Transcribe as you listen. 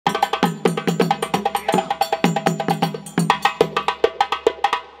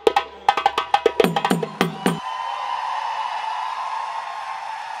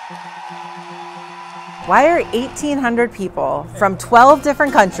Why are 1,800 people from 12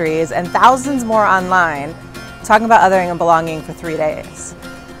 different countries and thousands more online talking about othering and belonging for 3 days?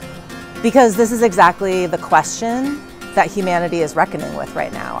 Because this is exactly the question that humanity is reckoning with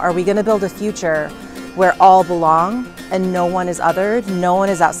right now. Are we going to build a future where all belong and no one is othered, no one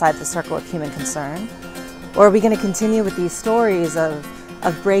is outside the circle of human concern? Or are we going to continue with these stories of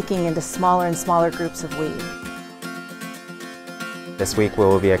breaking into smaller and smaller groups of we? This week we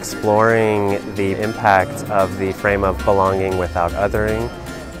will be exploring the impact of the frame of belonging without othering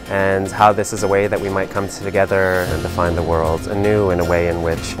and how this is a way that we might come together and define the world anew in a way in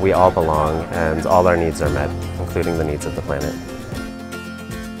which we all belong and all our needs are met, including the needs of the planet.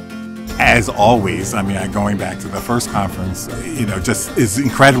 As always, going back to the first conference, just is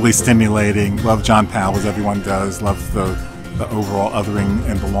incredibly stimulating. Love John Powell, as everyone does. Love the overall othering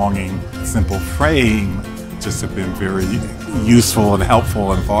and belonging simple frame. Just have been very useful and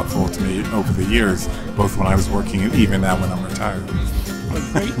helpful and thoughtful to me over the years, both when I was working and even now when I'm retired.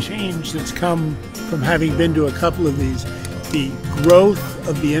 A great change that's come from having been to a couple of these, the growth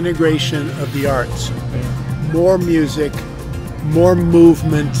of the integration of the arts. More music, more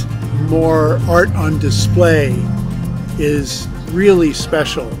movement, more art on display is really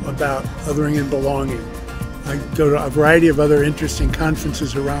special about othering and belonging. I go to a variety of other interesting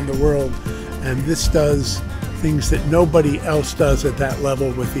conferences around the world, and this does things that nobody else does at that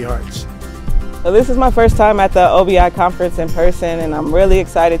level with the arts. So this is my first time at the O&B Conference in person, and I'm really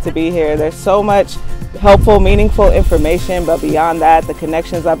excited to be here. There's so much helpful, meaningful information, but beyond that, the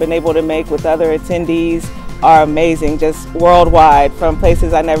connections I've been able to make with other attendees are amazing, just worldwide, from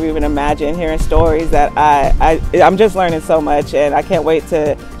places I never even imagined, hearing stories that I'm just learning so much, and I can't wait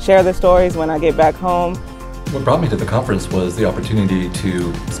to share the stories when I get back home. What brought me to the conference was the opportunity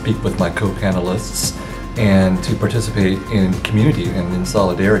to speak with my co-panelists and to participate in community and in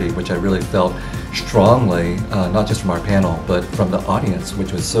solidarity, which I really felt strongly, not just from our panel, but from the audience,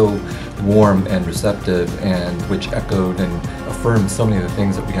 which was so warm and receptive and which echoed and affirmed so many of the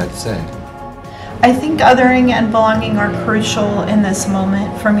things that we had to say. I think othering and belonging are crucial in this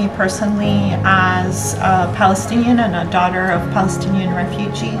moment for me personally as a Palestinian and a daughter of Palestinian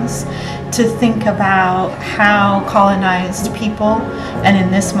refugees, to think about how colonized people, and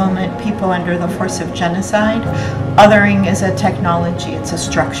in this moment people under the force of genocide, othering is a technology, it's a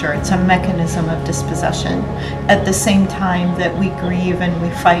structure, it's a mechanism of dispossession. At the same time that we grieve and we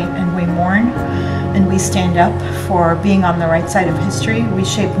fight and we mourn and we stand up for being on the right side of history, we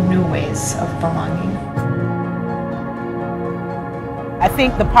shape new ways of belonging. I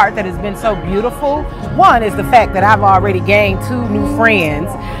think the part that has been so beautiful, one, is the fact that I've already gained 2 new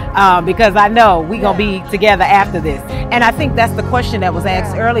friends because I know we're going to be together after this. And I think that's the question that was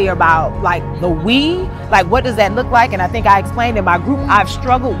asked earlier about like the we, like what does that look like? And I think I explained in my group, I've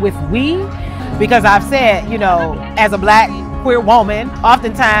struggled with we because I've said, as a Black queer woman,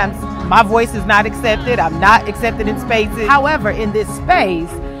 oftentimes my voice is not accepted. I'm not accepted in spaces. However, in this space,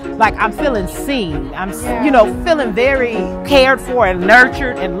 like I'm feeling seen. I'm, feeling very cared for and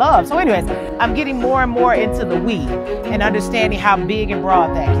nurtured and loved. So anyways, I'm getting more and more into the we and understanding how big and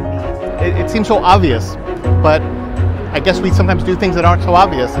broad that can be. It seems so obvious, but I guess we sometimes do things that aren't so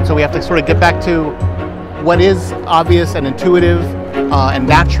obvious. And so we have to sort of get back to what is obvious and intuitive and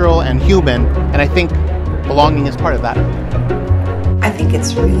natural and human. And I think belonging is part of that. I think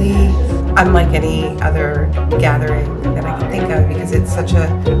it's really unlike any other gathering that I can think of because it's such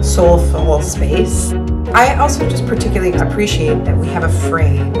a soulful space. I also just particularly appreciate that we have a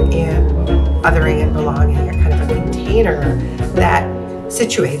frame in othering and belonging, a kind of a container that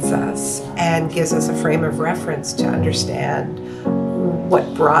situates us and gives us a frame of reference to understand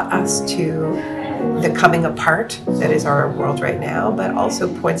what brought us to the coming apart that is our world right now, but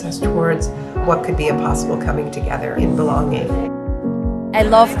also points us towards what could be a possible coming together in belonging. I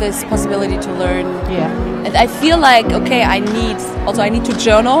love this possibility to learn. Yeah. And I feel like, okay, I need to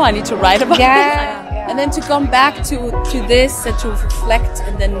journal, I need to write about it. And then to come back to this and to reflect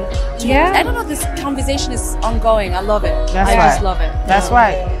and then I don't know, this conversation is ongoing. I love it. I just love it. That's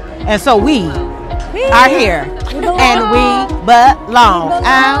right. And so we are here. And we belong.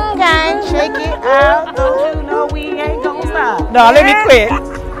 Okay, shake it out. Don't you know we ain't gonna stop. No, let me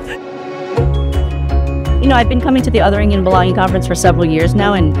quit. I've been coming to the Othering and Belonging Conference for several years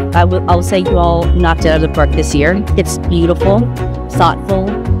now, and I'll say you all knocked it out of the park this year. It's beautiful, thoughtful,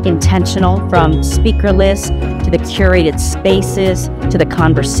 intentional, from speaker lists to the curated spaces, to the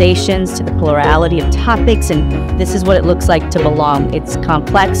conversations, to the plurality of topics, and this is what it looks like to belong. It's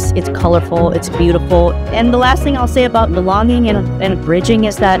complex, it's colorful, it's beautiful, and the last thing I'll say about belonging and bridging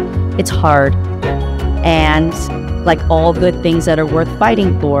is that it's hard. And like all good things that are worth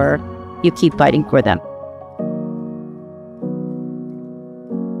fighting for, you keep fighting for them.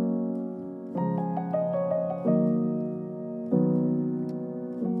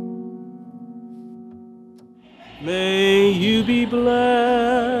 May you be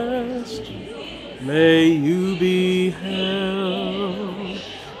blessed. May you be held.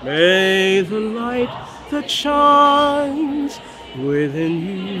 May the light that shines within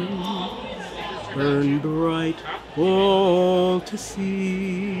you burn bright all to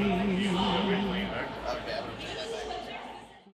see.